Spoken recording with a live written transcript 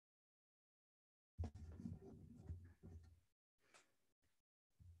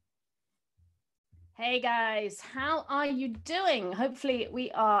Hey guys, how are you doing? Hopefully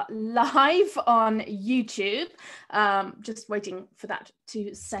we are live on YouTube. Just waiting for that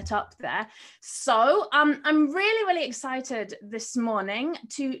to set up there. So I'm really excited this morning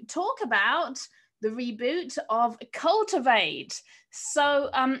to talk about the reboot of Cultivate. So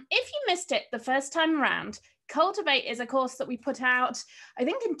if you missed it the first time around, Cultivate is a course that we put out, I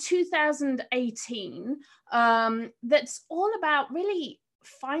think in 2018, that's all about really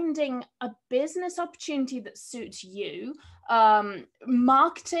finding a business opportunity that suits you,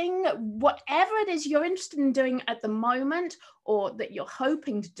 marketing, whatever it is you're interested in doing at the moment or that you're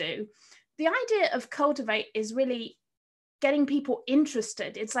hoping to do. The idea of Cultivate is really getting people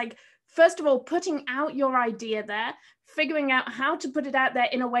interested. It's like, first of all, putting out your idea there, figuring out how to put it out there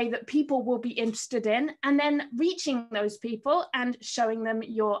in a way that people will be interested in, and then reaching those people and showing them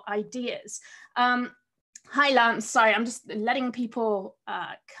your ideas. Hi, Lance. Sorry, I'm just letting people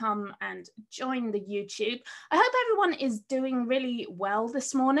come and join the YouTube. I hope everyone is doing really well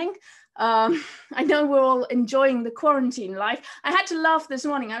this morning. I know we're all enjoying the quarantine life. I had to laugh this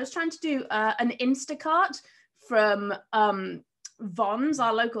morning. I was trying to do an Instacart from Vons,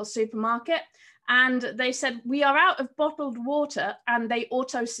 our local supermarket, and they said, we are out of bottled water, and they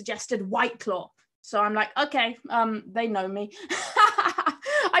auto-suggested White Claw. So I'm like, okay, they know me.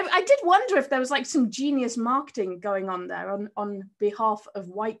 I did wonder if there was like some genius marketing going on there on behalf of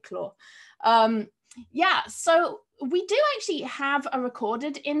White Claw. Yeah, so we do actually have a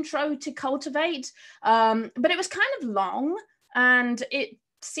recorded intro to Cultivate, but it was kind of long and it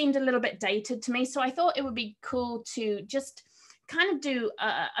seemed a little bit dated to me. So I thought it would be cool to just kind of do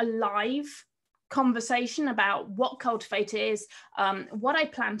a live conversation about what Cultivate is, what I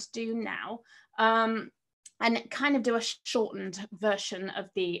plan to do now, and kind of do a shortened version of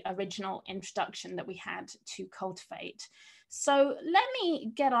the original introduction that we had to Cultivate. So let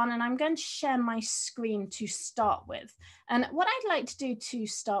me get on, and I'm going to share my screen to start with. And what I'd like to do to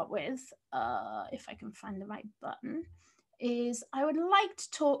start with, if I can find the right button, is I would like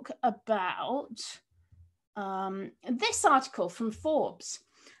to talk about this article from Forbes.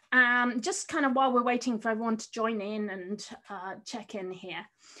 Just kind of while we're waiting for everyone to join in and check in here.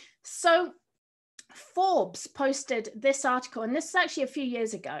 So Forbes posted this article, and this is actually a few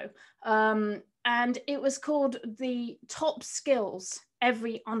years ago, and it was called The Top Skills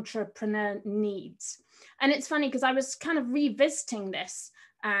Every Entrepreneur Needs. And it's funny because I was kind of revisiting this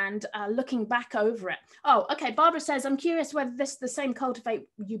and looking back over it. Oh, okay, Barbara says, I'm curious whether this is the same Cultivate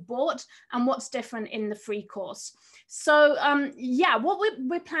you bought and what's different in the free course. So yeah, what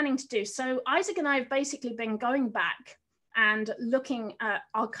we're planning to do. So Isaac and I have basically been going back and looking at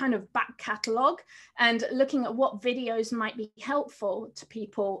our kind of back catalogue and looking at what videos might be helpful to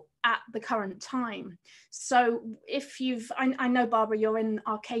people at the current time. So if I know, Barbara, you're in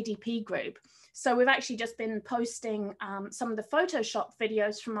our KDP group. So we've actually just been posting some of the Photoshop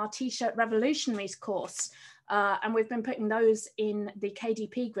videos from our T-shirt Revolutionaries course. And we've been putting those in the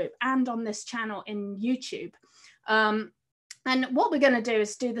KDP group and on this channel in YouTube. And what we're going to do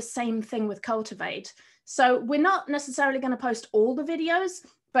is do the same thing with Cultivate. So we're not necessarily going to post all the videos,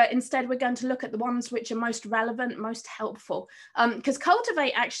 but instead we're going to look at the ones which are most relevant, most helpful. Because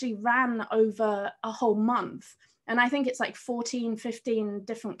Cultivate actually ran over a whole month. And I think it's like 14, 15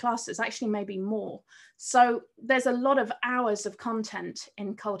 different classes, actually maybe more. So there's a lot of hours of content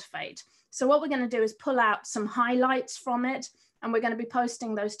in Cultivate. So what we're going to do is pull out some highlights from it, and we're going to be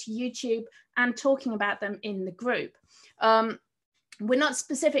posting those to YouTube and talking about them in the group. We're not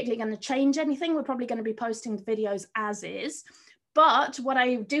specifically going to change anything. We're probably going to be posting the videos as is. But what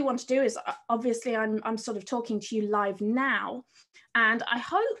I do want to do is, obviously, I'm sort of talking to you live now. And I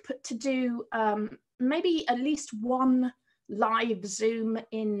hope to do maybe at least one live Zoom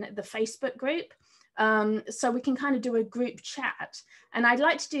in the Facebook group. So we can kind of do a group chat. And I'd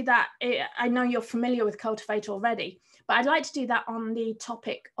like to do that. I know you're familiar with Cultivate already, but I'd like to do that on the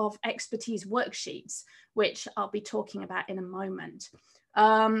topic of expertise worksheets, which I'll be talking about in a moment.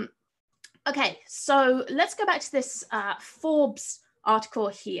 Okay, so let's go back to this Forbes article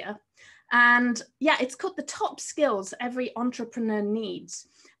here. And yeah, it's called The Top Skills Every Entrepreneur Needs.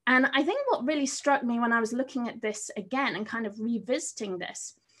 And I think what really struck me when I was looking at this again and kind of revisiting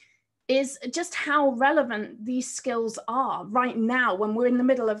this is just how relevant these skills are right now when we're in the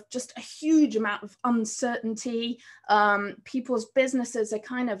middle of just a huge amount of uncertainty. People's businesses are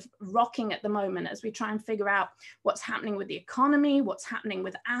kind of rocking at the moment as we try and figure out what's happening with the economy, what's happening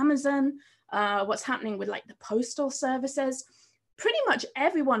with Amazon, what's happening with like the postal services. Pretty much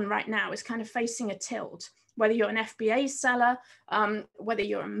everyone right now is kind of facing a tilt, whether you're an FBA seller, whether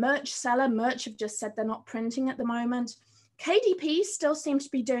you're a merch seller. Merch have just said they're not printing at the moment. KDP still seems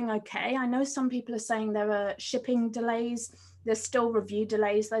to be doing okay. I know some people are saying there are shipping delays. There's still review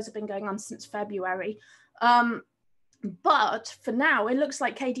delays. Those have been going on since February. But for now, it looks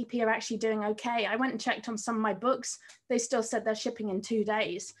like KDP are actually doing okay. I went and checked on some of my books. They still said they're shipping in 2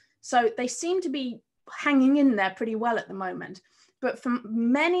 days. So they seem to be hanging in there pretty well at the moment. But for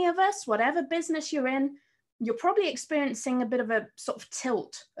many of us, whatever business you're in, you're probably experiencing a bit of a sort of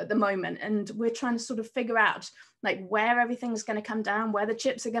tilt at the moment. And we're trying to sort of figure out like where everything's going to come down, where the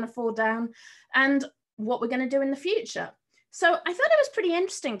chips are going to fall down, and what we're going to do in the future. So I thought it was pretty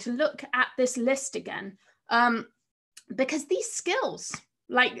interesting to look at this list again, because these skills,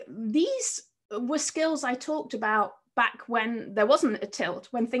 like these were skills I talked about back when there wasn't a tilt,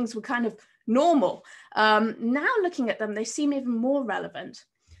 when things were kind of normal. Now looking at them, they seem even more relevant.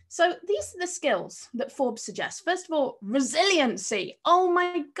 So these are the skills that Forbes suggests. First of all, resiliency. Oh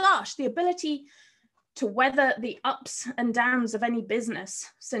my gosh, the ability to weather the ups and downs of any business,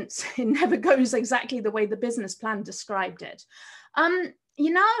 since it never goes exactly the way the business plan described it.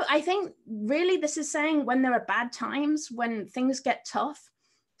 You know, I think really this is saying when there are bad times, when things get tough,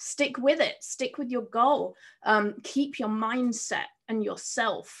 stick with it, stick with your goal, keep your mindset and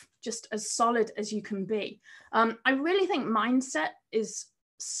yourself just as solid as you can be. I really think mindset is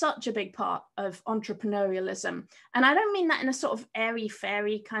such a big part of entrepreneurialism. And I don't mean that in a sort of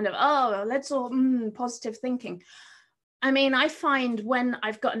airy-fairy kind of, oh, let's all positive thinking. I mean, I find when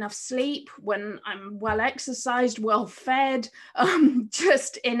I've got enough sleep, when I'm well exercised, well fed,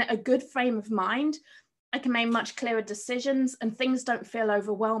 just in a good frame of mind, I can make much clearer decisions and things don't feel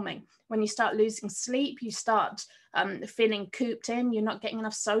overwhelming. When you start losing sleep, you start feeling cooped in, you're not getting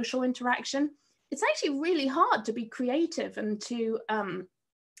enough social interaction. It's actually really hard to be creative and to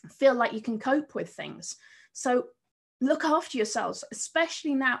feel like you can cope with things. So look after yourselves,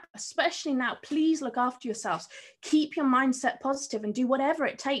 especially now, please look after yourselves. Keep your mindset positive and do whatever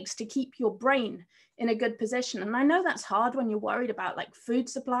it takes to keep your brain in a good position. And I know that's hard when you're worried about like food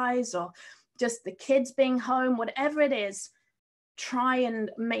supplies or just the kids being home, whatever it is, try and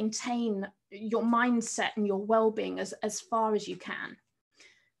maintain your mindset and your well-being as far as you can.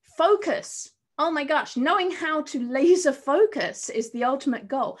 Focus. Oh my gosh, knowing how to laser focus is the ultimate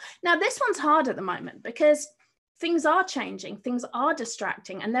goal. Now, this one's hard at the moment because things are changing, things are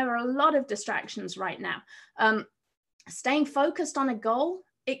distracting, and there are a lot of distractions right now. Staying focused on a goal,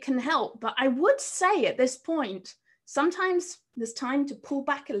 it can help, but I would say at this point, sometimes there's time to pull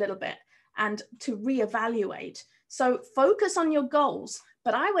back a little bit and to reevaluate. So focus on your goals,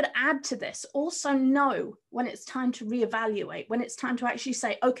 but I would add to this, also know when it's time to reevaluate, when it's time to actually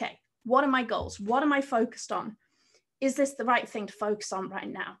say, okay, what are my goals? What am I focused on? Is this the right thing to focus on right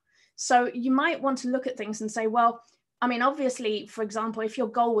now? So you might want to look at things and say, well, I mean, obviously, for example, if your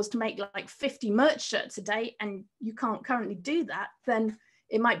goal was to make like 50 merch shirts a day and you can't currently do that, then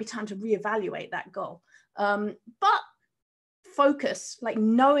it might be time to reevaluate that goal. But focus, like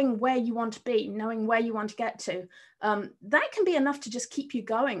knowing where you want to be, knowing where you want to get to, that can be enough to just keep you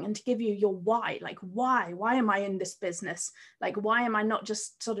going and to give you your why. Like, why am I in this business? Like, why am I not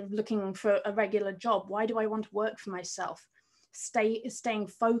just sort of looking for a regular job? Why do I want to work for myself? Staying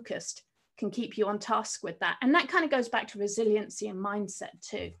focused can keep you on task with that. And that kind of goes back to resiliency and mindset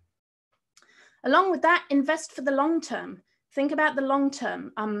too. Along with that, invest for the long term. Think about the long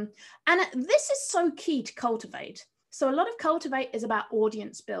term. And this is so key to Cultivate. So a lot of Cultivate is about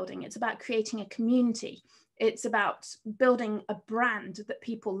audience building. It's about creating a community. It's about building a brand that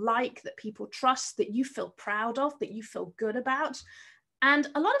people like, that people trust, that you feel proud of, that you feel good about. And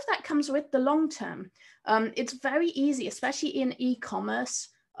a lot of that comes with the long term. It's very easy, especially in e-commerce,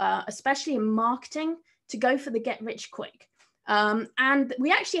 especially in marketing, to go for the get rich quick. And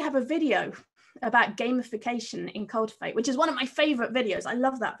we actually have a video about gamification in Cultivate, which is one of my favorite videos. I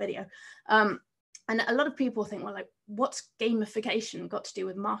love that video. And a lot of people think, well, like, what's gamification got to do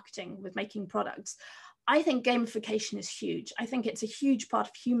with marketing, with making products? I think gamification is huge. I think it's a huge part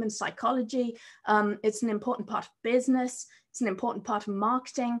of human psychology. It's an important part of business. It's an important part of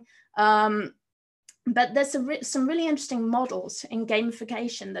marketing. But there's some really interesting models in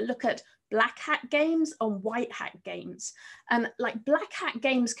gamification that look at black hat games and white hat games. And like black hat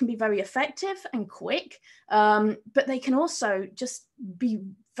games can be very effective and quick, but they can also just be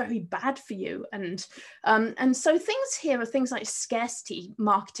very bad for you. And so things here are things like scarcity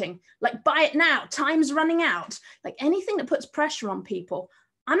marketing, like buy it now, time's running out, like anything that puts pressure on people.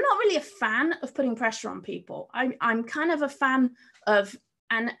 I'm not really a fan of putting pressure on people. I'm kind of a fan of,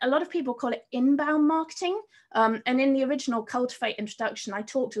 and a lot of people call it inbound marketing. And in the original Cultivate introduction, I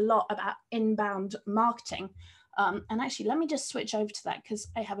talked a lot about inbound marketing. And actually, let me just switch over to that because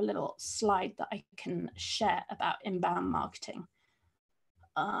I have a little slide that I can share about inbound marketing.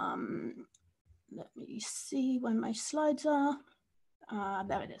 Let me see when my slides are.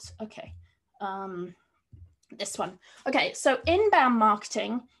 There it is. Okay. This one. Okay, so inbound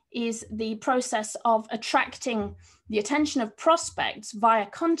marketing is the process of attracting the attention of prospects via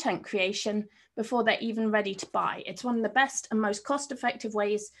content creation before they're even ready to buy. It's one of the best and most cost-effective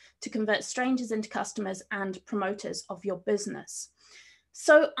ways to convert strangers into customers and promoters of your business.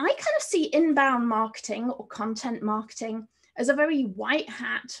 So I kind of see inbound marketing or content marketing as a very white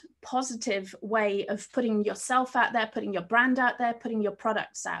hat, positive way of putting yourself out there, putting your brand out there, putting your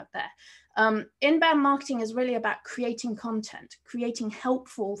products out there. Inbound marketing is really about creating content, creating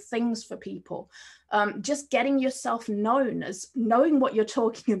helpful things for people, just getting yourself known as knowing what you're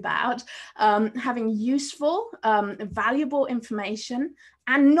talking about, having useful, valuable information,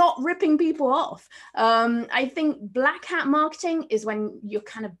 and not ripping people off. I think black hat marketing is when you're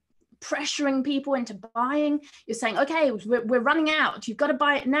kind of pressuring people into buying. You're saying, okay, we're running out. You've got to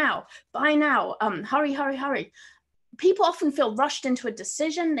buy it now. Buy now. Hurry, hurry, hurry. People often feel rushed into a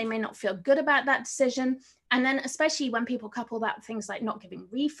decision. They may not feel good about that decision. And then especially when people couple that with things like not giving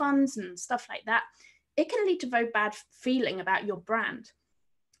refunds and stuff like that, it can lead to very bad feeling about your brand.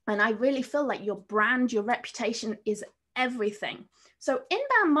 And I really feel like your brand, your reputation is everything. So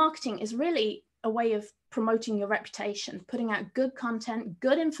inbound marketing is really a way of promoting your reputation, putting out good content,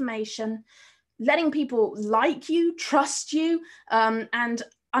 good information, letting people like you, trust you, and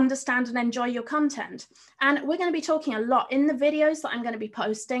understand and enjoy your content. And we're going to be talking a lot in the videos that I'm going to be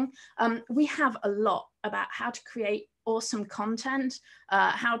posting. We have a lot about how to create awesome content,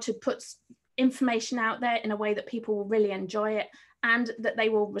 how to put information out there in a way that people will really enjoy it and that they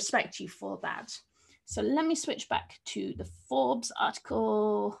will respect you for that. So let me switch back to the Forbes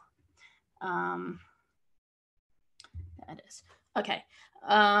article. There it is. Okay.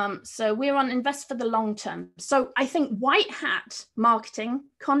 So we're on invest for the long term. So I think white hat marketing,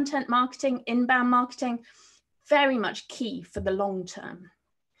 content marketing, inbound marketing, very much key for the long term.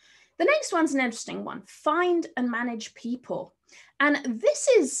 The next one's an interesting one. Find and manage people. And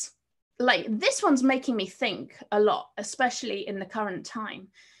this one's making me think a lot, especially in the current time,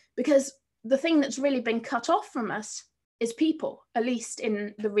 because the thing that's really been cut off from us is people, at least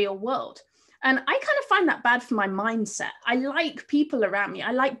in the real world. And I kind of find that bad for my mindset. I like people around me.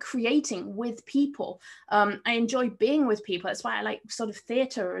 I like creating with people. I enjoy being with people. That's why I like sort of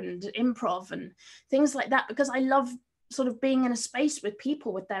theater and improv and things like that, because I love sort of being in a space with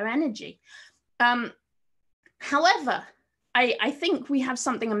people, with their energy. However, I think we have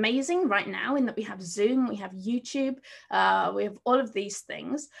something amazing right now in that we have Zoom, we have YouTube, we have all of these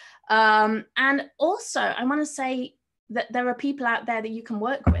things. And also, I want to say that there are people out there that you can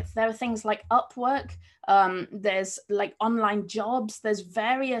work with. There are things like Upwork, there's like online jobs, there's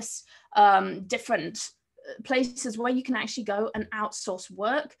various different places where you can actually go and outsource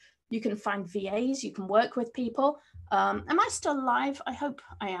work. You can find VAs, you can work with people. Am I still live? I hope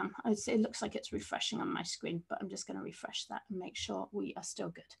I am. It looks like it's refreshing on my screen, but I'm just going to refresh that and make sure we are still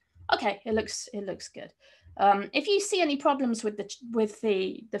good. Okay, it looks good. If you see any problems with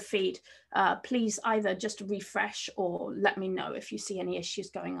the feed, please either just refresh or let me know if you see any issues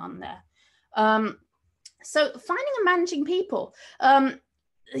going on there. So finding and managing people.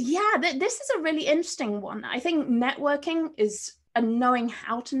 Yeah, this is a really interesting one. I think networking is, and knowing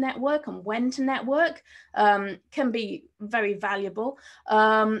how to network and when to network can be very valuable.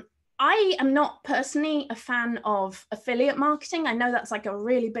 I am not personally a fan of affiliate marketing. I know that's like a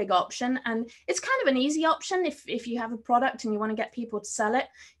really big option, and it's kind of an easy option. If you have a product and you want to get people to sell it,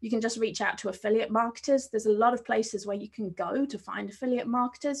 you can just reach out to affiliate marketers. There's a lot of places where you can go to find affiliate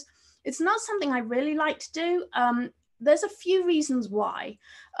marketers. It's not something I really like to do. There's a few reasons why.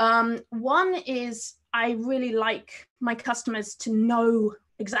 One is I really like my customers to know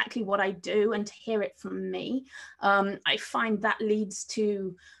exactly what I do and to hear it from me. I find that leads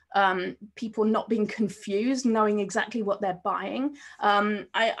to people not being confused, knowing exactly what they're buying.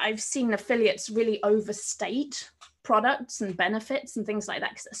 I've seen affiliates really overstate products and benefits and things like that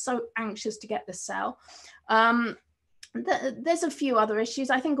because they're so anxious to get the sell. There's a few other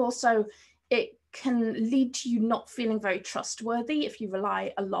issues. I think also it can lead to you not feeling very trustworthy if you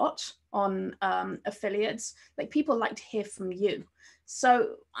rely a lot on affiliates. Like, people like to hear from you.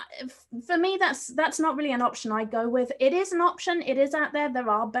 So for me, that's not really an option I go with. It is an option. It is out there. There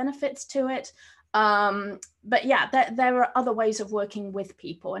are benefits to it. But yeah, there are other ways of working with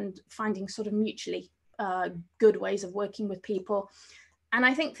people and finding sort of mutually good ways of working with people. And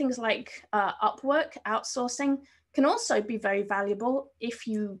I think things like Upwork, outsourcing, can also be very valuable if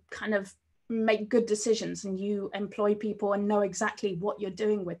you kind of make good decisions and you employ people and know exactly what you're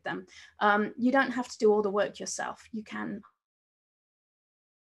doing with them. You don't have to do all the work yourself. You can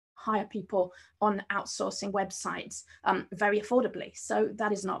hire people on outsourcing websites very affordably. So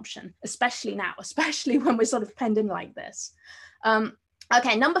that is an option, especially now, especially when we're sort of penned in like this.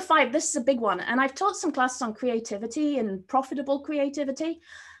 Okay, number 5, this is a big one. And I've taught some classes on creativity and profitable creativity.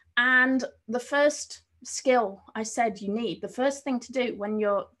 And the first skill I said you need, the first thing to do when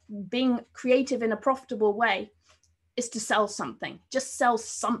you're being creative in a profitable way is to sell something. Just sell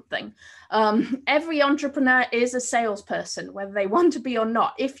something. Every entrepreneur is a salesperson, whether they want to be or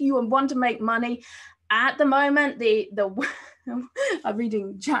not. If you want to make money, at the moment, I'm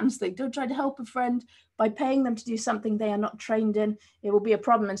reading Jan's thing, don't try to help a friend by paying them to do something they are not trained in. It will be a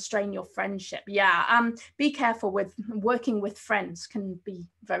problem and strain your friendship. Yeah, be careful with working with friends, can be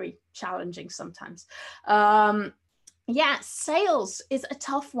very challenging sometimes. Yeah, sales is a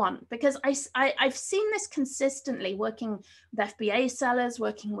tough one because I've seen this consistently working with FBA sellers,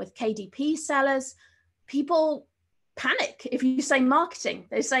 working with KDP sellers. People panic if you say marketing.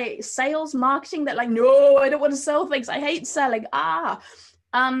 They say sales, marketing. They're like, no, I don't want to sell things. I hate selling.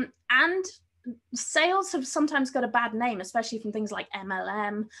 And sales have sometimes got a bad name, especially from things like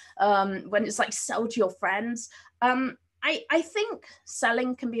MLM, when it's like sell to your friends. I think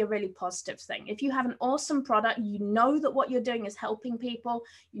selling can be a really positive thing. If you have an awesome product, you know that what you're doing is helping people,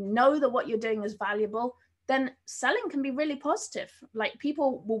 you know that what you're doing is valuable, then selling can be really positive. Like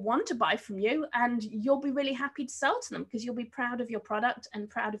people will want to buy from you and you'll be really happy to sell to them because you'll be proud of your product and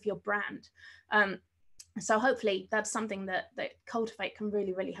proud of your brand. So hopefully that's something that Cultivate can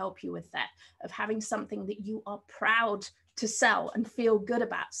really, really help you with, that of having something that you are proud to sell and feel good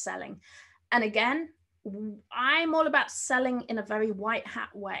about selling. And again, I'm all about selling in a very white hat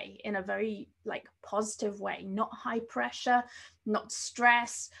way, in a very like positive way, not high pressure, not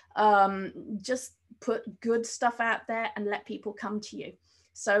stress, just put good stuff out there and let people come to you.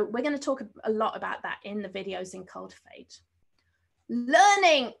 So we're going to talk a lot about that in the videos in Cultivate.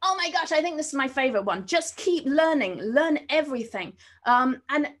 Learning. Oh my gosh, I think this is my favorite one. Just keep learning, learn everything.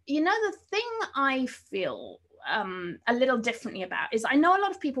 And you know, the thing I feel a little differently about is I know a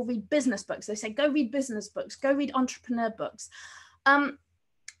lot of people read business books. They say, go read business books, go read entrepreneur books. I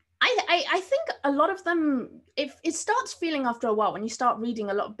think a lot of them, if it starts feeling after a while, when you start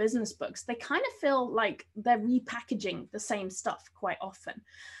reading a lot of business books, they kind of feel like they're repackaging the same stuff quite often.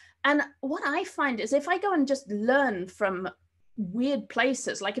 And what I find is if I go and just learn from weird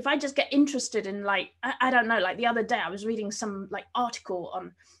places, like if I just get interested in like, I don't know, like the other day I was reading some like article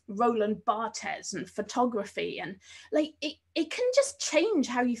on Roland Barthes and photography, and like it can just change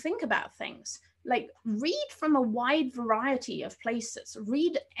how you think about things. Like read from a wide variety of places,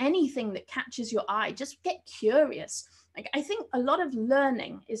 read anything that catches your eye, just get curious. Like I think a lot of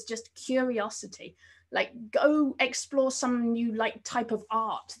learning is just curiosity. Like go explore some new like type of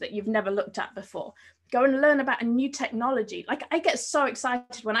art that you've never looked at before. Go and learn about a new technology. Like I get so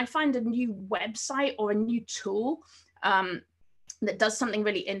excited when I find a new website or a new tool that does something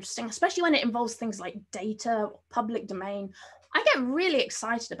really interesting, especially when it involves things like data, public domain. I get really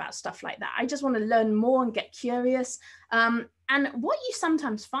excited about stuff like that. I just want to learn more and get curious. And what you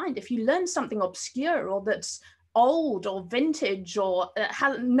sometimes find if you learn something obscure or that's old or vintage or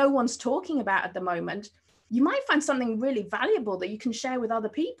no one's talking about at the moment, you might find something really valuable that you can share with other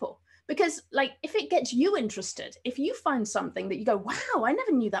people. Because like, if it gets you interested, if you find something that you go, wow, I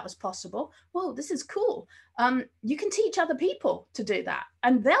never knew that was possible. Whoa, this is cool. You can teach other people to do that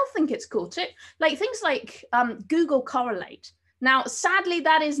and they'll think it's cool too. Like things like Google Correlate. Now, sadly,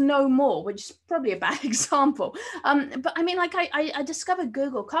 that is no more, which is probably a bad example. But I mean, like I discovered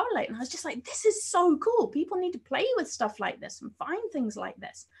Google Correlate and I was just like, this is so cool. People need to play with stuff like this and find things like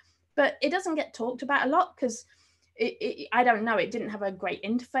this. But it doesn't get talked about a lot because I don't know, it didn't have a great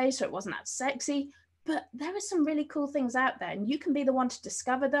interface or it wasn't that sexy, but there are some really cool things out there and you can be the one to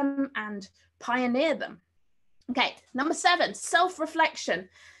discover them and pioneer them. Okay, number 7, self-reflection.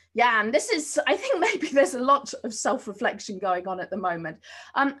 Yeah, and this is, I think maybe there's a lot of self-reflection going on at the moment.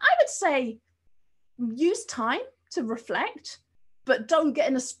 I would say use time to reflect, but don't get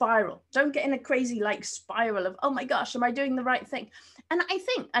in a spiral. Don't get in a crazy like spiral of, oh my gosh, am I doing the right thing? And I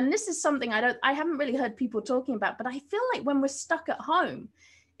think, and this is something I haven't really heard people talking about, but I feel like when we're stuck at home,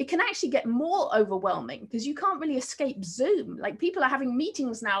 it can actually get more overwhelming because you can't really escape Zoom. Like people are having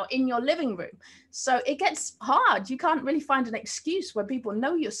meetings now in your living room. So it gets hard. You can't really find an excuse when people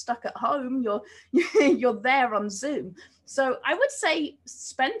know you're stuck at home, you're there on Zoom. So I would say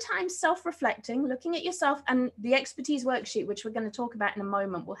spend time self-reflecting, looking at yourself, and the expertise worksheet, which we're going to talk about in a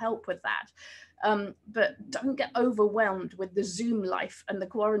moment, will help with that. But don't get overwhelmed with the Zoom life and the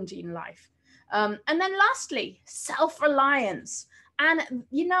quarantine life. And then lastly, self-reliance. And,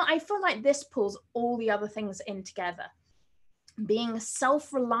 you know, I feel like this pulls all the other things in together. Being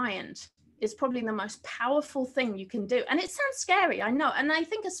self-reliant is probably the most powerful thing you can do. And it sounds scary, I know. And I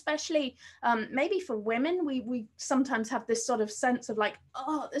think especially maybe for women, we sometimes have this sort of sense of like,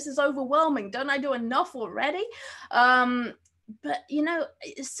 oh, this is overwhelming. Don't I do enough already? But, you know,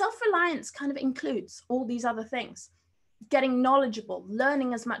 self-reliance kind of includes all these other things. Getting knowledgeable,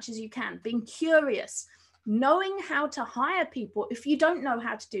 learning as much as you can, being curious, knowing how to hire people. If you don't know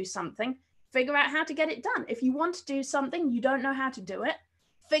how to do something, figure out how to get it done. If you want to do something, you don't know how to do it,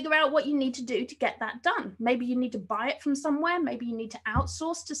 figure out what you need to do to get that done. Maybe you need to buy it from somewhere. Maybe you need to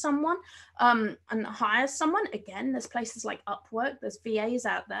outsource to someone and hire someone. Again, there's places like Upwork, there's VAs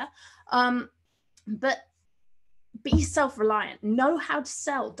out there. But be self-reliant, know how to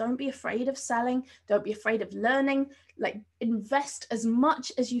sell. Don't be afraid of selling. Don't be afraid of learning. Like, invest as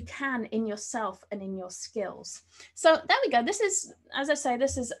much as you can in yourself and in your skills. So there we go. This is, as I say,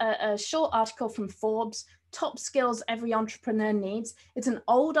 this is a short article from Forbes, top skills every entrepreneur needs. It's an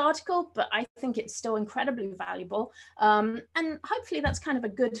old article, but I think it's still incredibly valuable. And hopefully that's kind of a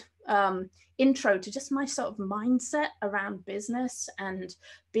good intro to just my sort of mindset around business and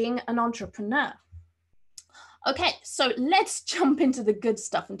being an entrepreneur. Okay, so let's jump into the good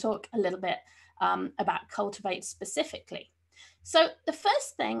stuff and talk a little bit about Cultivate specifically. So the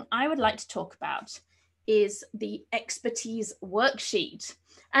first thing I would like to talk about is the expertise worksheet.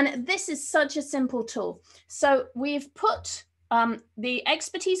 And this is such a simple tool. So we've put the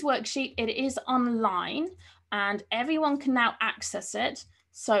expertise worksheet, it is online and everyone can now access it.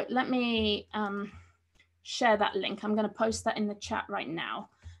 So let me share that link. I'm going to post that in the chat right now.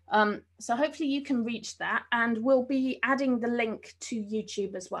 So hopefully you can reach that, and we'll be adding the link to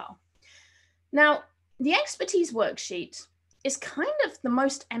YouTube as well. Now, the expertise worksheet is kind of the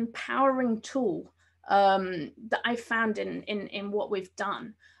most empowering tool that I've found in what we've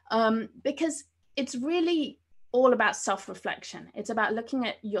done, because it's really all about self-reflection. It's about looking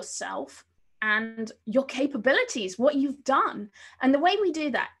at yourself and your capabilities, what you've done. And the way we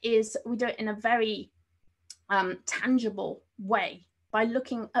do that is we do it in a very tangible way, by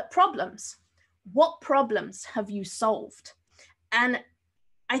looking at problems. What problems have you solved? And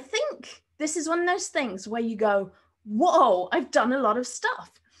I think this is one of those things where you go, whoa, I've done a lot of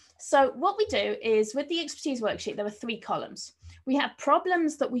stuff. So what we do is, with the expertise worksheet, there are 3 columns. We have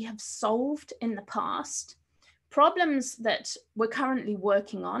problems that we have solved in the past, problems that we're currently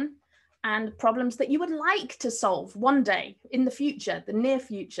working on, and problems that you would like to solve one day in the future, the near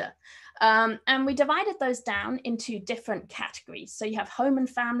future. And we divided those down into different categories. So you have home and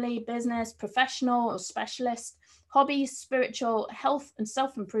family, business, professional or specialist, hobbies, spiritual, health and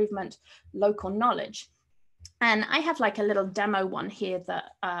self-improvement, local knowledge. And I have like a little demo one here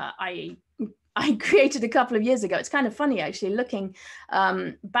that I created a couple of years ago. It's kind of funny actually looking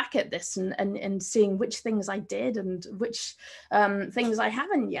back at this and seeing which things I did and which things I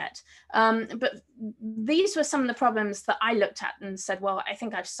haven't yet. But these were some of the problems that I looked at and said, well, I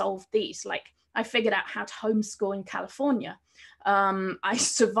think I've solved these. Like, I figured out how to homeschool in California. I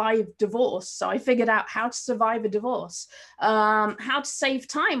survived divorce, so I figured out how to survive a divorce. How to save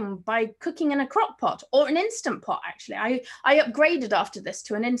time by cooking in a crock pot or an Instant Pot, actually. I upgraded after this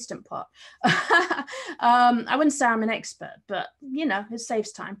to an Instant Pot. I wouldn't say I'm an expert, but, you know, it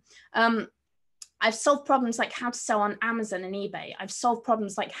saves time. I've solved problems like how to sell on Amazon and eBay. I've solved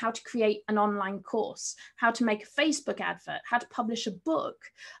problems like how to create an online course, how to make a Facebook advert, how to publish a book.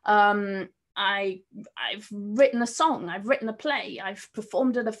 I've written a song, I've written a play, I've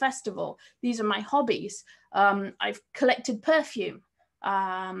performed at a festival. These are my hobbies. I've collected perfume.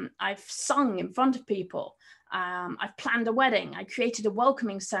 I've sung in front of people. I've planned a wedding. I created a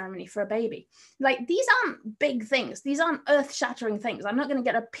welcoming ceremony for a baby. Like, these aren't big things. These aren't earth-shattering things. I'm not going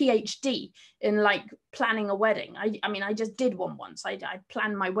to get a PhD in like planning a wedding. I mean, I just did one once. I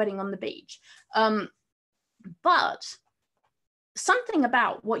planned my wedding on the beach. But something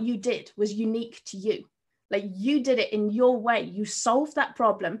about what you did was unique to you. Like, you did it in your way. You solved that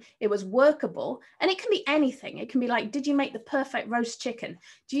problem. It was workable. And it can be anything. It can be like, did you make the perfect roast chicken?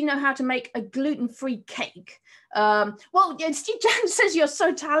 Do you know how to make a gluten-free cake? Well, Steve Jones says you're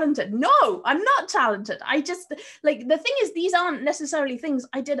so talented. No, I'm not talented. I just, like, the thing is, these aren't necessarily things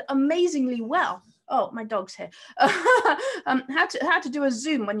I did amazingly well. Oh, my dog's here. How to do a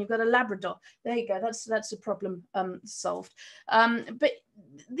Zoom when you've got a Labrador. There you go. That's a problem solved. But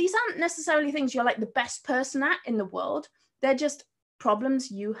these aren't necessarily things you're like the best person at in the world. They're just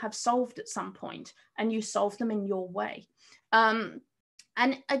problems you have solved at some point, and you solve them in your way.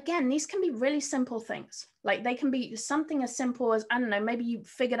 And again, these can be really simple things. Like they can be something as simple as, I don't know, maybe you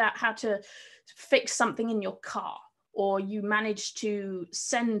figured out how to fix something in your car, or you managed to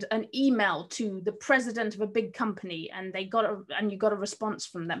send an email to the president of a big company and you got a response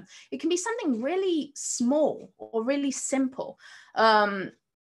from them. It can be something really small or really simple.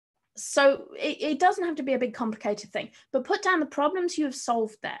 So it doesn't have to be a big complicated thing, but put down the problems you have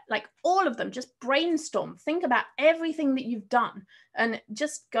solved there, like all of them. Just brainstorm, think about everything that you've done, and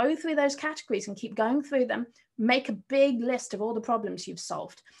just go through those categories and keep going through them. Make a big list of all the problems you've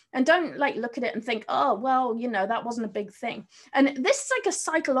solved, and don't like look at it and think, oh, well, you know, that wasn't a big thing. And this is like a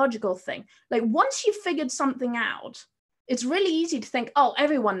psychological thing. Like once you've figured something out, it's really easy to think, oh,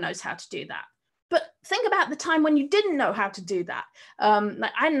 everyone knows how to do that. But think about the time when you didn't know how to do that.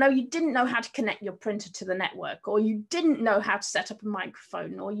 Like, I don't know, you didn't know how to connect your printer to the network, or you didn't know how to set up a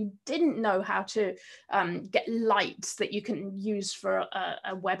microphone, or you didn't know how to get lights that you can use for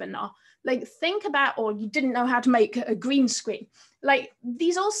a webinar. Like think about, or you didn't know how to make a green screen. Like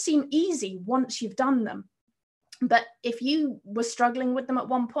these all seem easy once you've done them. But if you were struggling with them at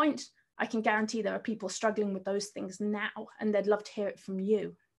one point, I can guarantee there are people struggling with those things now, and they'd love to hear it from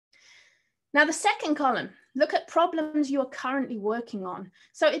you. Now, the second column, look at problems you are currently working on.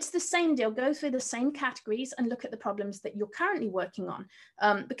 So it's the same deal. Go through the same categories and look at the problems that you're currently working on,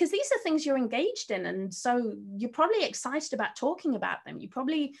 because these are things you're engaged in. And so you're probably excited about talking about them. You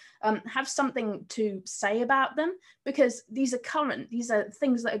probably have something to say about them, because these are current. These are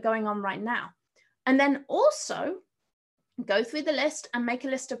things that are going on right now. And then also go through the list and make a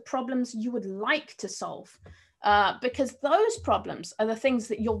list of problems you would like to solve. Because those problems are the things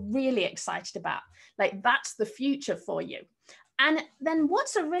that you're really excited about. Like that's the future for you. And then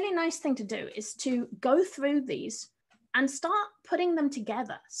what's a really nice thing to do is to go through these and start putting them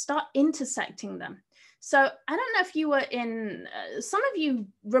together, start intersecting them. So I don't know if you were in, some of you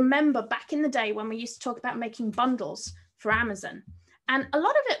remember back in the day when we used to talk about making bundles for Amazon. And a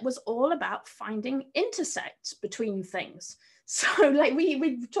lot of it was all about finding intersects between things. So like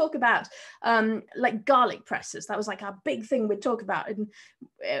we talk about like garlic presses. That was like our big thing we'd talk about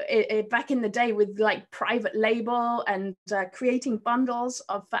back in the day with like private label and creating bundles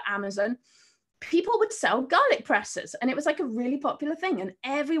for Amazon. People would sell garlic presses, and it was like a really popular thing, and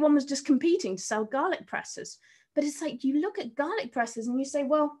everyone was just competing to sell garlic presses. But it's like you look at garlic presses and you say,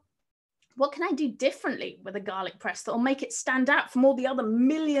 well, what can I do differently with a garlic press that will make it stand out from all the other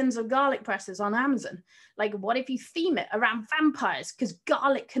millions of garlic presses on Amazon? Like, what if you theme it around vampires? Because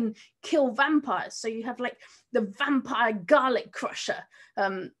garlic can kill vampires. So you have like the vampire garlic crusher.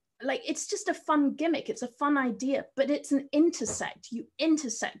 Like, it's just a fun gimmick. It's a fun idea, but it's an intersect. You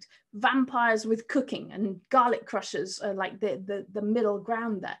intersect vampires with cooking, and garlic crushers are like the middle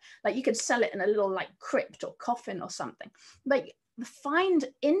ground there. Like you could sell it in a little like crypt or coffin or something. Like, find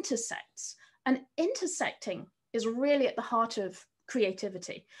intersects, and intersecting is really at the heart of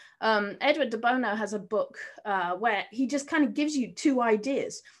creativity. Edward de Bono has a book where he just kind of gives you two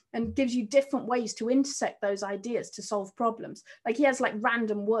ideas and gives you different ways to intersect those ideas to solve problems. Like he has like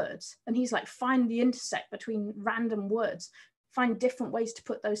random words, and he's like, find the intersect between random words, find different ways to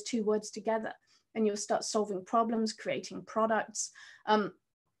put those two words together, and you'll start solving problems, creating products.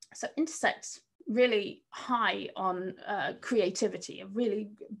 So intersects really high on creativity, a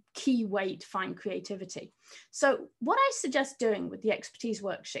really key way to find creativity. So what I suggest doing with the expertise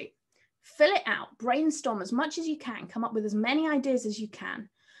worksheet, fill it out, brainstorm as much as you can, come up with as many ideas as you can,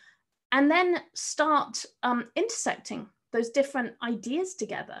 and then start intersecting those different ideas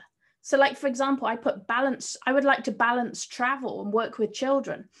together. So like, for example, I put balance. I would like to balance travel and work with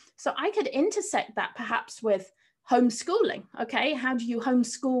children. So I could intersect that perhaps with homeschooling. Okay, how do you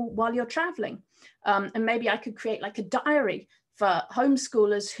homeschool while you're traveling? And maybe I could create like a diary for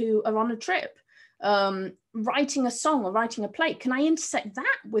homeschoolers who are on a trip. Writing a song or writing a play, can I intersect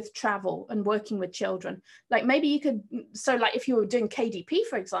that with travel and working with children? Like maybe you could, so like if you were doing KDP,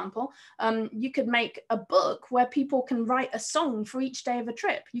 for example, you could make a book where people can write a song for each day of a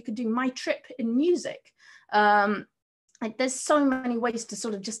trip. You could do My Trip in Music. Like there's so many ways to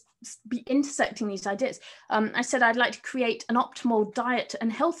sort of just be intersecting these ideas. I said I'd like to create an optimal diet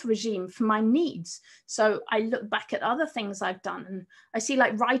and health regime for my needs. So I look back at other things I've done, and I see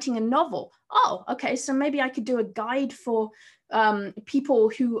like writing a novel. Oh, okay, so maybe I could do a guide for people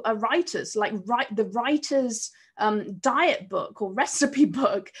who are writers, like write the writer's diet book or recipe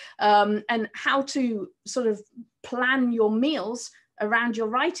book, and how to sort of plan your meals around your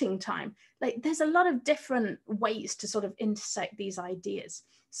writing time. Like there's a lot of different ways to sort of intersect these ideas.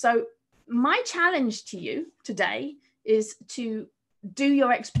 So my challenge to you today is to do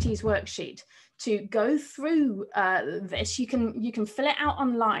your expertise worksheet, to go through this. You can fill it out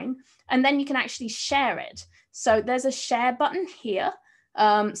online, and then you can actually share it. So there's a share button here.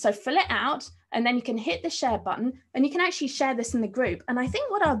 So fill it out, and then you can hit the share button, and you can actually share this in the group. And I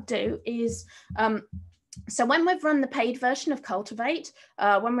think what I'll do is, so when we've run the paid version of Cultivate,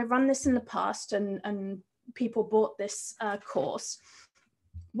 when we've run this in the past and people bought this course,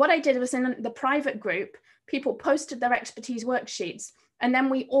 what I did was in the private group, people posted their expertise worksheets, and then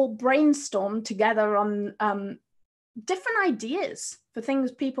we all brainstormed together on different ideas for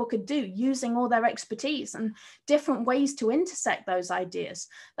things people could do using all their expertise and different ways to intersect those ideas.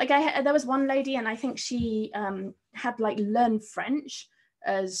 Like there was one lady, and I think she had like learn French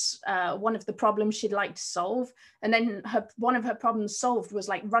as one of the problems she'd like to solve. And then one of her problems solved was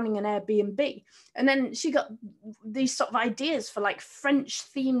like running an Airbnb. And then she got these sort of ideas for like French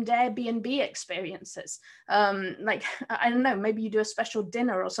themed Airbnb experiences. Like, I don't know, maybe you do a special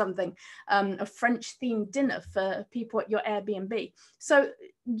dinner or something, a French themed dinner for people at your Airbnb. So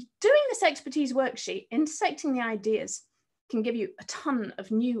doing this expertise worksheet, intersecting the ideas, can give you a ton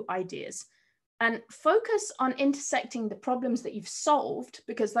of new ideas. And focus on intersecting the problems that you've solved,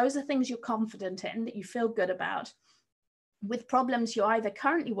 because those are things you're confident in, that you feel good about, with problems you're either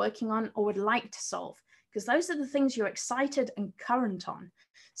currently working on or would like to solve, because those are the things you're excited and current on.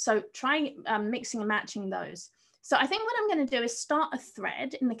 So try mixing and matching those. So I think what I'm going to do is start a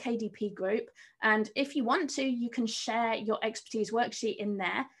thread in the KDP group. And if you want to, you can share your expertise worksheet in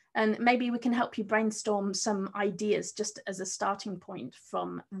there. And maybe we can help you brainstorm some ideas just as a starting point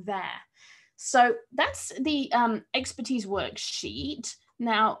from there. So that's the expertise worksheet.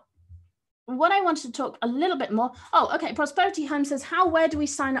 Now, what I wanted to talk a little bit more. Oh, okay. Prosperity Home says, where do we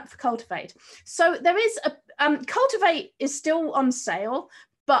sign up for Cultivate? So there is Cultivate is still on sale,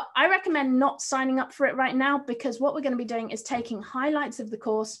 but I recommend not signing up for it right now, because what we're going to be doing is taking highlights of the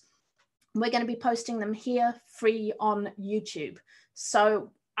course. We're going to be posting them here free on YouTube.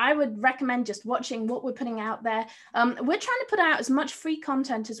 So I would recommend just watching what we're putting out there. We're trying to put out as much free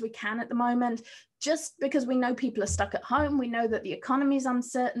content as we can at the moment, just because we know people are stuck at home. We know that the economy is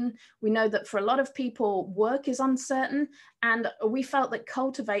uncertain. We know that for a lot of people, work is uncertain. And we felt that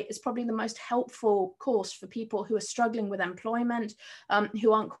Cultivate is probably the most helpful course for people who are struggling with employment,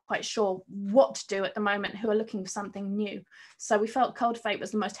 who aren't quite sure what to do at the moment, who are looking for something new. So we felt Cultivate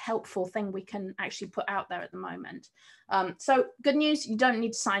was the most helpful thing we can actually put out there at the moment. So good news, you don't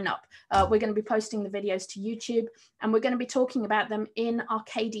need to sign up. We're going to be posting the videos to YouTube, and we're going to be talking about them in our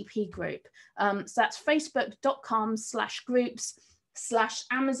KDP group. So that's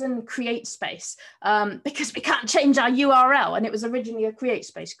facebook.com/groups/Amazon CreateSpace, because we can't change our URL, and it was originally a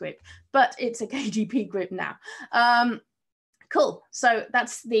CreateSpace group, but it's a KDP group now. Cool. So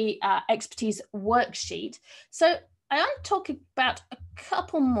that's the expertise worksheet. So I want to talk about a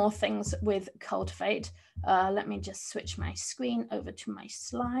couple more things with Cultivate. Let me just switch my screen over to my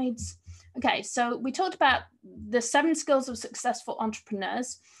slides. Okay, so we talked about the 7 skills of successful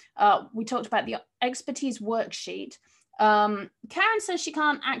entrepreneurs. We talked about the expertise worksheet. Karen says she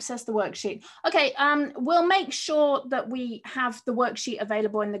can't access the worksheet. Okay, we'll make sure that we have the worksheet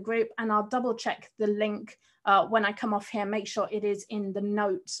available in the group, and I'll double check the link when I come off here, make sure it is in the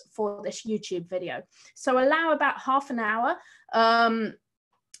notes for this YouTube video. So allow about half an hour. Allow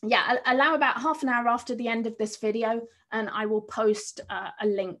about half an hour after the end of this video, and I will post a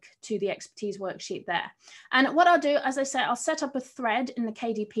link to the expertise worksheet there. And what I'll do, as I say, I'll set up a thread in the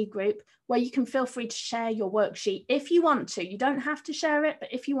KDP group where you can feel free to share your worksheet if you want to. You don't have to share it,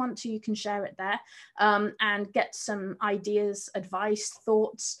 but if you want to, you can share it there, and get some ideas, advice,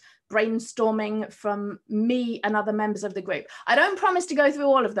 thoughts, brainstorming from me and other members of the group. I don't promise to go through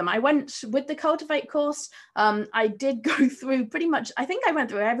all of them. I went with the Cultivate course. I did go through pretty much, I think I went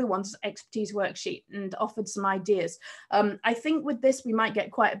through everyone's expertise worksheet and offered some ideas. I think with this, we might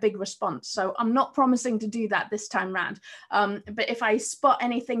get quite a big response. So I'm not promising to do that this time round. But if I spot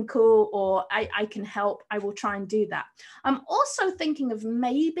anything cool or I can help, I will try and do that. I'm also thinking of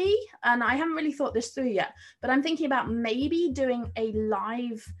maybe, and I haven't really thought this through yet, but I'm thinking about maybe doing a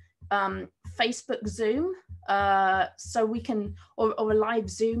live Facebook Zoom, so we can, or a live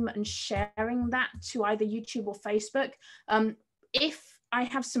Zoom, and sharing that to either YouTube or Facebook. If I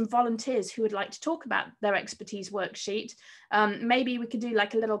have some volunteers who would like to talk about their expertise worksheet, maybe we could do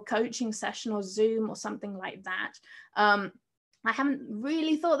like a little coaching session or Zoom or something like that. I haven't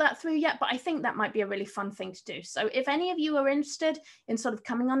really thought that through yet, but I think that might be a really fun thing to do. So if any of you are interested in sort of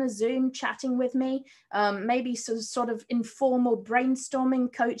coming on a Zoom, chatting with me, maybe sort of informal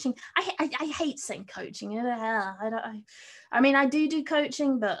brainstorming, coaching. I hate saying coaching. I mean, I do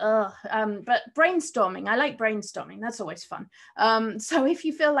coaching, but brainstorming, I like brainstorming. That's always fun. So if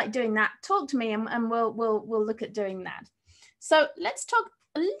you feel like doing that, talk to me and we'll look at doing that. So let's talk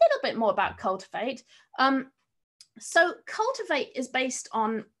a little bit more about Cultivate. So Cultivate is based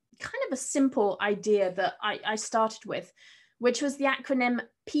on kind of a simple idea that I started with, which was the acronym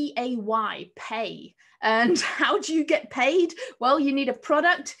PAY, pay. And how do you get paid? Well, you need a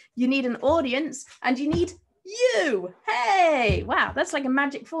product, you need an audience, and you need you. Hey, wow, that's like a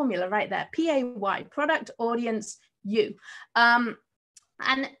magic formula right there. PAY, product, audience, you. And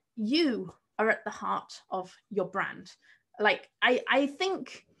you are at the heart of your brand. Like, I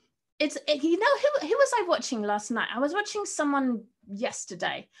think you know, who was I watching last night? I was watching someone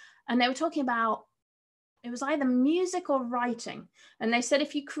yesterday, and they were talking about, it was either music or writing. And they said,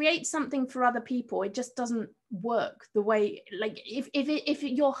 if you create something for other people, it just doesn't work the way, like if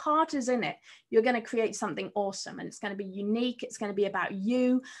your heart is in it, you're going to create something awesome, and it's going to be unique. It's going to be about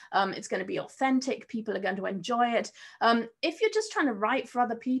you. It's going to be authentic. People are going to enjoy it. If you're just trying to write for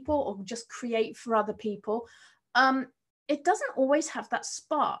other people or just create for other people, it doesn't always have that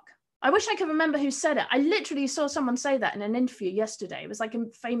spark. I wish I could remember who said it. I literally saw someone say that in an interview yesterday. It was like a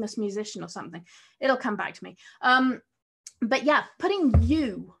famous musician or something. It'll come back to me. But yeah, putting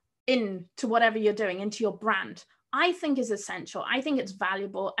you into whatever you're doing, into your brand, I think is essential. I think it's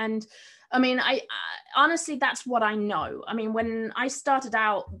valuable. And I mean, I honestly, that's what I know. I mean, when I started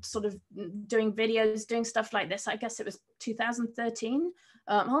out sort of doing videos, doing stuff like this, I guess it was 2013.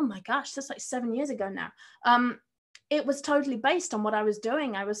 Oh my gosh, that's like 7 years ago now. It was totally based on what I was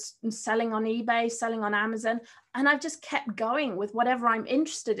doing. I was selling on eBay, selling on Amazon, and I've just kept going with whatever I'm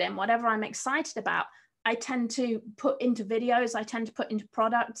interested in, whatever I'm excited about. I tend to put into videos, I tend to put into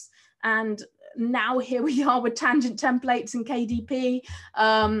products. And now here we are with Tangent Templates and KDP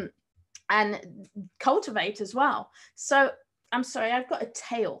and Cultivate as well. So I'm sorry, I've got a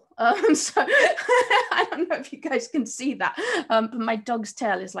tail. So I don't know if you guys can see that, but my dog's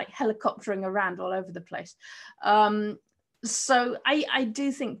tail is like helicoptering around all over the place. So I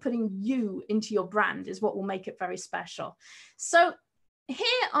do think putting you into your brand is what will make it very special. So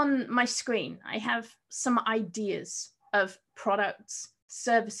here on my screen, I have some ideas of products,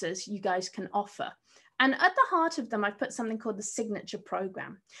 services you guys can offer. And at the heart of them, I've put something called the signature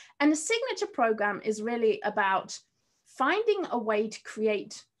program. And the signature program is really about finding a way to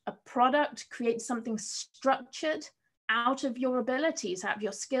create a product, create something structured out of your abilities, out of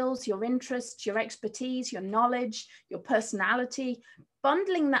your skills, your interests, your expertise, your knowledge, your personality,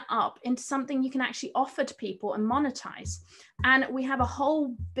 bundling that up into something you can actually offer to people and monetize. And we have a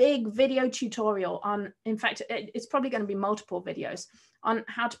whole big video tutorial on, in fact, it's probably going to be multiple videos on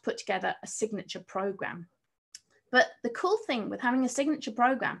how to put together a signature program. But the cool thing with having a signature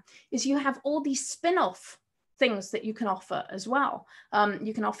program is you have all these spin-off things that you can offer as well.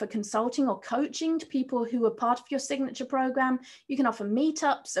 You can offer consulting or coaching to people who are part of your signature program. You can offer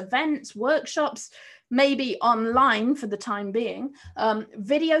meetups, events, workshops, maybe online for the time being,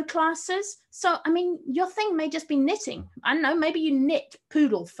 video classes. So, I mean, your thing may just be knitting. I don't know, maybe you knit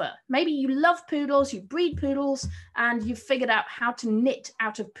poodle fur. Maybe you love poodles, you breed poodles, and you've figured out how to knit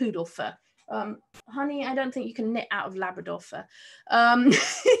out of poodle fur. Honey, I don't think you can knit out of Labrador fur.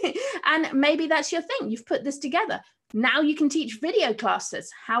 And maybe that's your thing. You've put this together. Now you can teach video classes,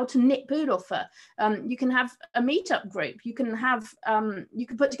 how to knit poodle fur. You can have a meetup group. You can have, you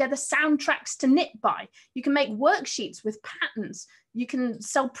can put together soundtracks to knit by. You can make worksheets with patterns. You can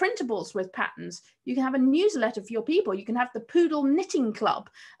sell printables with patterns. You can have a newsletter for your people. You can have the Poodle Knitting Club.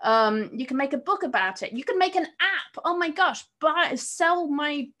 You can make a book about it. You can make an app. Oh my gosh, sell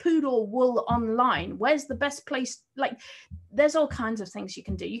my poodle wool online. Where's the best place? Like, there's all kinds of things you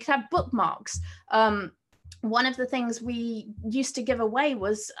can do. You can have bookmarks. One of the things we used to give away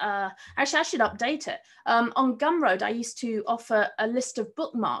was, actually I should update it. On Gumroad, I used to offer a list of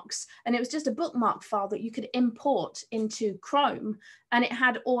bookmarks, and it was just a bookmark file that you could import into Chrome, and it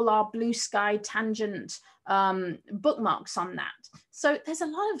had all our Blue Sky Tangent bookmarks on that. So there's a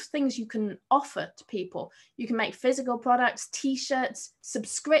lot of things you can offer to people. You can make physical products, t-shirts,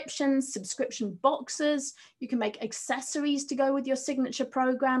 subscriptions, subscription boxes. You can make accessories to go with your signature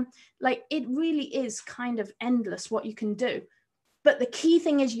program. Like, it really is kind of endless what you can do. But the key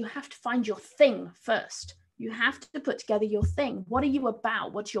thing is you have to find your thing first. You have to put together your thing. What are you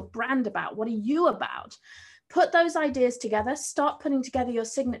about? What's your brand about? What are you about? Put those ideas together, start putting together your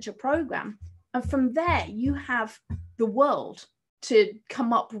signature program. And from there, you have the world to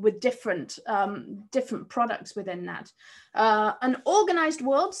come up with different products within that. An organized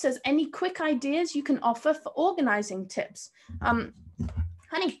world says any quick ideas you can offer for organizing tips.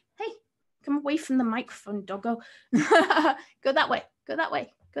 Honey, hey, come away from the microphone, doggo. Go that way, go that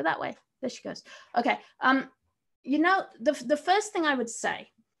way, go that way. There she goes. Okay. You know, the first thing I would say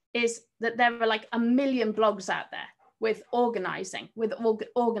is that there are like a million blogs out there with organizing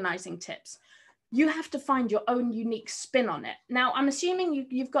tips. You have to find your own unique spin on it. Now, I'm assuming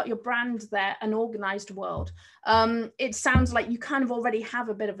you've got your brand there, An Organized World. It sounds like you kind of already have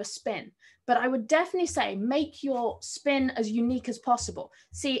a bit of a spin, but I would definitely say make your spin as unique as possible.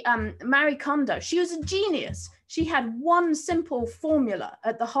 See, Marie Kondo, she was a genius. She had one simple formula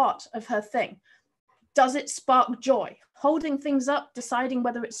at the heart of her thing. Does it spark joy? Holding things up, deciding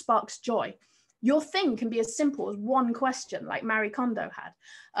whether it sparks joy. Your thing can be as simple as one question, like Marie Kondo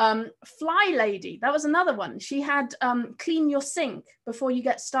had. Fly Lady, that was another one. She had clean your sink before you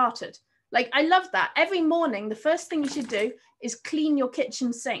get started. Like, I love that. Every morning, the first thing you should do is clean your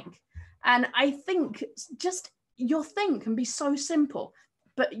kitchen sink. And I think just your thing can be so simple,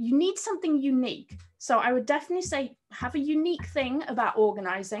 but you need something unique. So I would definitely say have a unique thing about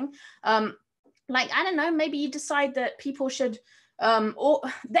organizing. Like, I don't know, maybe you decide that people should, or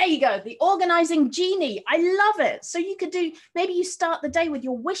there you go, the organizing genie. I love it. So you could do, maybe you start the day with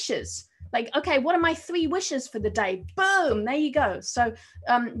your wishes. Like, okay, what are my 3 wishes for the day? Boom, there you go. So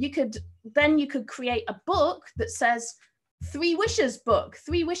you could create a book that says 3 wishes book,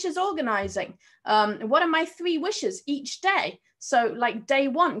 3 wishes organizing. What are my 3 wishes each day? So like day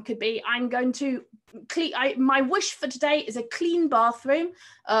 1 could be, I'm going to clean, my wish for today is a clean bathroom.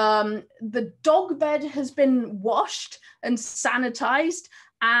 The dog bed has been washed and sanitized,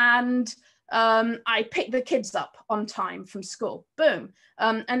 and I pick the kids up on time from school. Boom.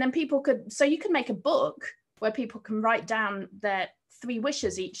 And then people could, so you could make a book where people can write down their 3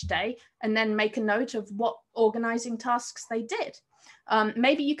 wishes each day and then make a note of what organizing tasks they did.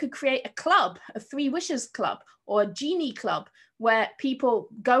 Maybe you could create a club, a 3 wishes club or a genie club, where people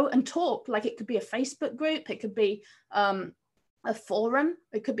go and talk. Like, it could be a Facebook group, it could be a forum,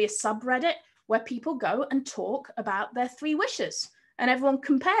 it could be a subreddit where people go and talk about their 3 wishes, and everyone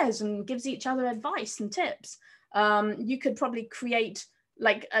compares and gives each other advice and tips. You could probably create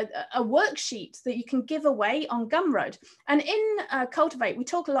like a worksheet that you can give away on Gumroad. And in Cultivate, we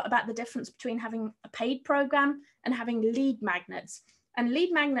talk a lot about the difference between having a paid program and having lead magnets. And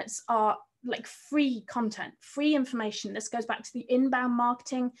lead magnets are like free content, free information. This goes back to the inbound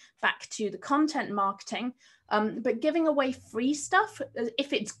marketing, back to the content marketing, but giving away free stuff,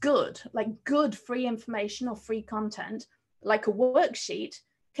 if it's good, like good free information or free content, like a worksheet,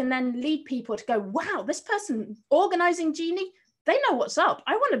 can then lead people to go, wow, this person, organizing genie, they know what's up.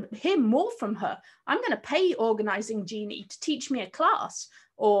 I want to hear more from her. I'm going to pay organizing genie to teach me a class,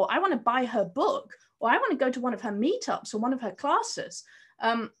 or I want to buy her book, or I want to go to one of her meetups or one of her classes.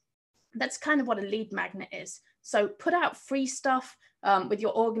 That's kind of what a lead magnet is. So put out free stuff with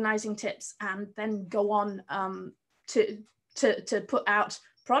your organizing tips, and then go on to put out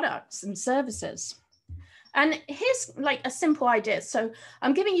products and services. And here's like a simple idea. So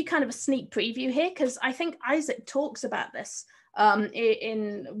I'm giving you kind of a sneak preview here, because I think Isaac talks about this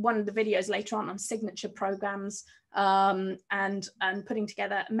in one of the videos later on signature programs and putting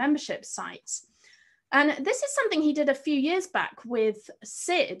together membership sites. And this is something he did a few years back with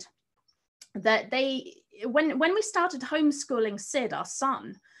Sid, that when we started homeschooling Sid, our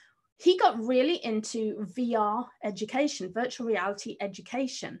son, he got really into VR education, virtual reality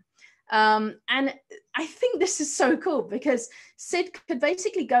education. And I think this is so cool, because Sid could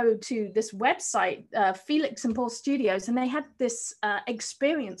basically go to this website, Felix and Paul Studios, and they had this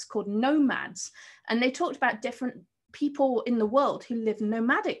experience called Nomads. And they talked about different people in the world who live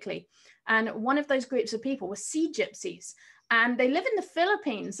nomadically. And one of those groups of people were sea gypsies. And they live in the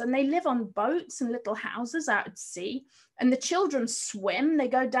Philippines, and they live on boats and little houses out at sea. And the children swim. They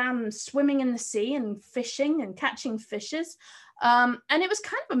go down swimming in the sea and fishing and catching fishes. And it was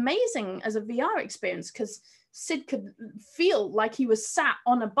kind of amazing as a VR experience, because Sid could feel like he was sat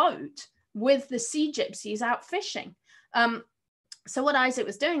on a boat with the sea gypsies out fishing. So what Isaac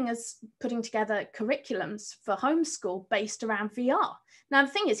was doing is putting together curriculums for homeschool based around VR. Now,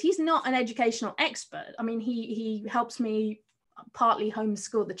 the thing is, he's not an educational expert. I mean, he helps me partly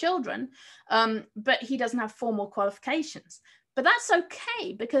homeschool the children, but he doesn't have formal qualifications. But that's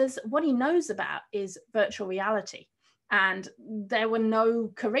okay, because what he knows about is virtual reality. And there were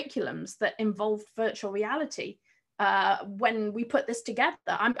no curriculums that involved virtual reality when we put this together.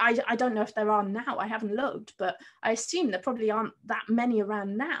 I don't know if there are now. I haven't looked, but I assume there probably aren't that many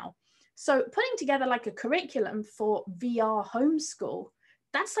around now. So putting together like a curriculum for VR homeschool,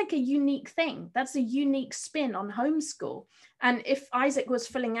 that's like a unique thing. That's a unique spin on homeschool. And if Isaac was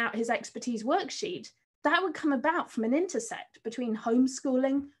filling out his expertise worksheet, that would come about from an intersect between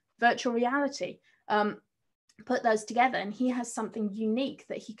homeschooling, virtual reality. Put those together and he has something unique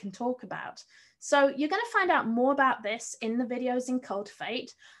that he can talk about. So you're going to find out more about this in the videos in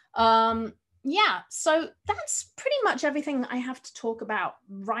Cultivate. Yeah, so that's pretty much everything I have to talk about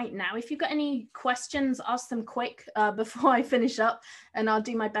right now. If you've got any questions, ask them quick before I finish up, and I'll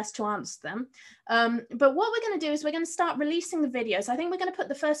do my best to answer them. But what we're going to do is we're going to start releasing the videos. I think we're going to put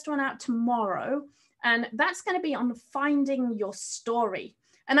the first one out tomorrow, and that's going to be on finding your story.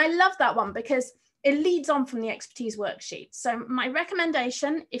 And I love that one because it leads on from the expertise worksheet. So my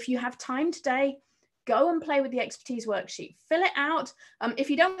recommendation, if you have time today, go and play with the expertise worksheet, fill it out.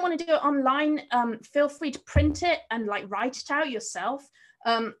 If you don't want to do it online, feel free to print it and like write it out yourself.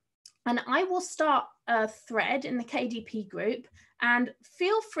 And I will start a thread in the KDP group, and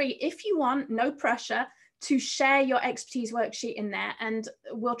feel free, if you want, no pressure, to share your expertise worksheet in there, and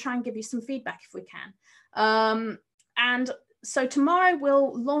we'll try and give you some feedback if we can. And so tomorrow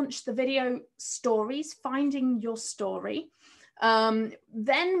we'll launch the video stories, finding your story.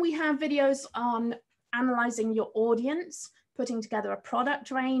 Then we have videos on analyzing your audience, putting together a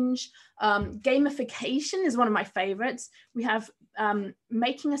product range. Gamification is one of my favorites. We have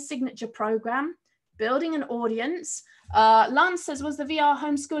making a signature program, building an audience. Lance says, was the VR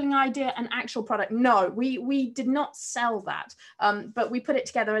homeschooling idea an actual product? No, we did not sell that, but we put it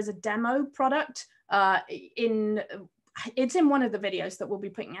together as a demo product. It's in one of the videos that we'll be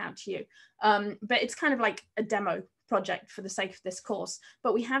putting out to you, but it's kind of like a demo project for the sake of this course.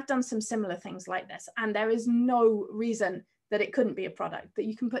 But we have done some similar things like this, and there is no reason that it couldn't be a product, that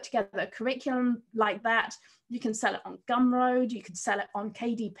you can put together a curriculum like that. You can sell it on Gumroad, you can sell it on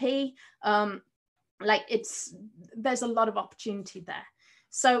KDP. There's a lot of opportunity there.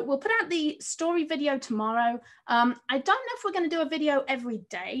 So we'll put out the story video tomorrow. I don't know if we're going to do a video every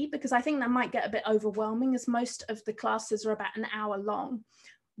day, because I think that might get a bit overwhelming, as most of the classes are about an hour long.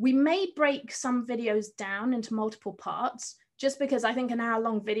 We may break some videos down into multiple parts, just because I think an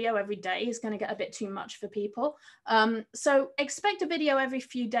hour-long video every day is going to get a bit too much for people. So expect a video every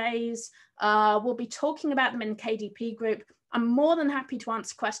few days. We'll be talking about them in the KDP group. I'm more than happy to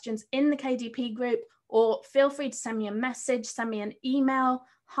answer questions in the KDP group, or feel free to send me a message, send me an email,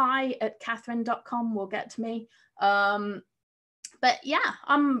 hi@katharyne.com will get to me. But yeah,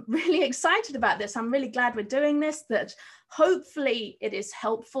 I'm really excited about this. I'm really glad we're doing this, that hopefully it is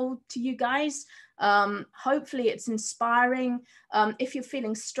helpful to you guys. Hopefully it's inspiring. If you're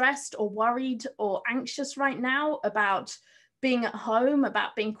feeling stressed or worried or anxious right now about being at home,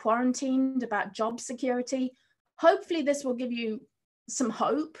 about being quarantined, about job security, hopefully this will give you some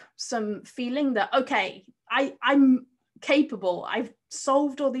hope, some feeling that, okay, I'm capable. I've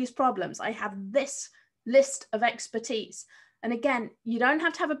solved all these problems. I have this list of expertise. And again, you don't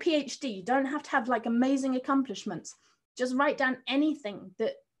have to have a PhD. You don't have to have like amazing accomplishments. Just write down anything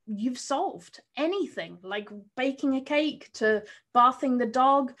that you've solved, anything, like baking a cake to bathing the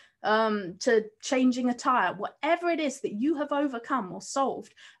dog, to changing a tire, whatever it is that you have overcome or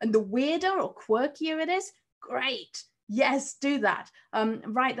solved. And the weirder or quirkier it is, great. Yes, do that.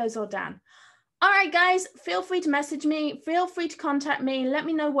 Write those all down. All right, guys, feel free to message me. Feel free to contact me. Let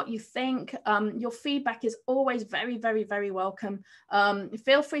me know what you think. Your feedback is always very, very, very welcome.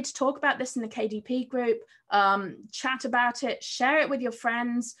 Feel free to talk about this in the KDP group, chat about it, share it with your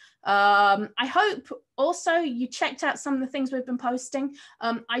friends. I hope also you checked out some of the things we've been posting.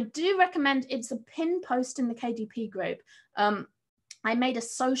 I do recommend, it's a pinned post in the KDP group. I made a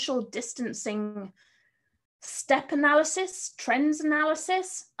social distancing step analysis, trends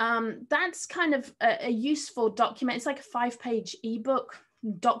analysis. That's kind of a useful document. It's like a 5-page ebook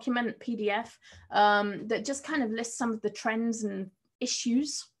document PDF that just kind of lists some of the trends and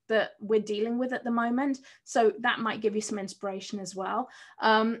issues that we're dealing with at the moment. So that might give you some inspiration as well.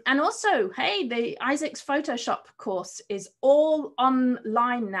 And also, hey, the Isaac's Photoshop course is all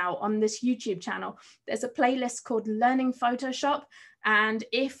online now on this YouTube channel. There's a playlist called Learning Photoshop. And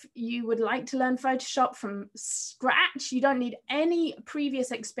if you would like to learn Photoshop from scratch, you don't need any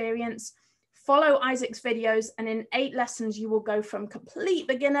previous experience, follow Isaac's videos, and in 8 lessons, you will go from complete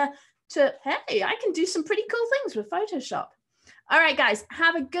beginner to, hey, I can do some pretty cool things with Photoshop. All right, guys,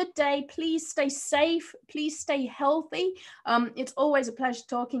 have a good day. Please stay safe. Please stay healthy. It's always a pleasure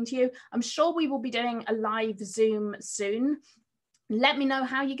talking to you. I'm sure we will be doing a live Zoom soon. Let me know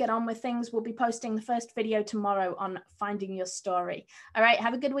how you get on with things. We'll be posting the first video tomorrow on finding your story. All right,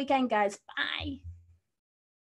 have a good weekend, guys. Bye.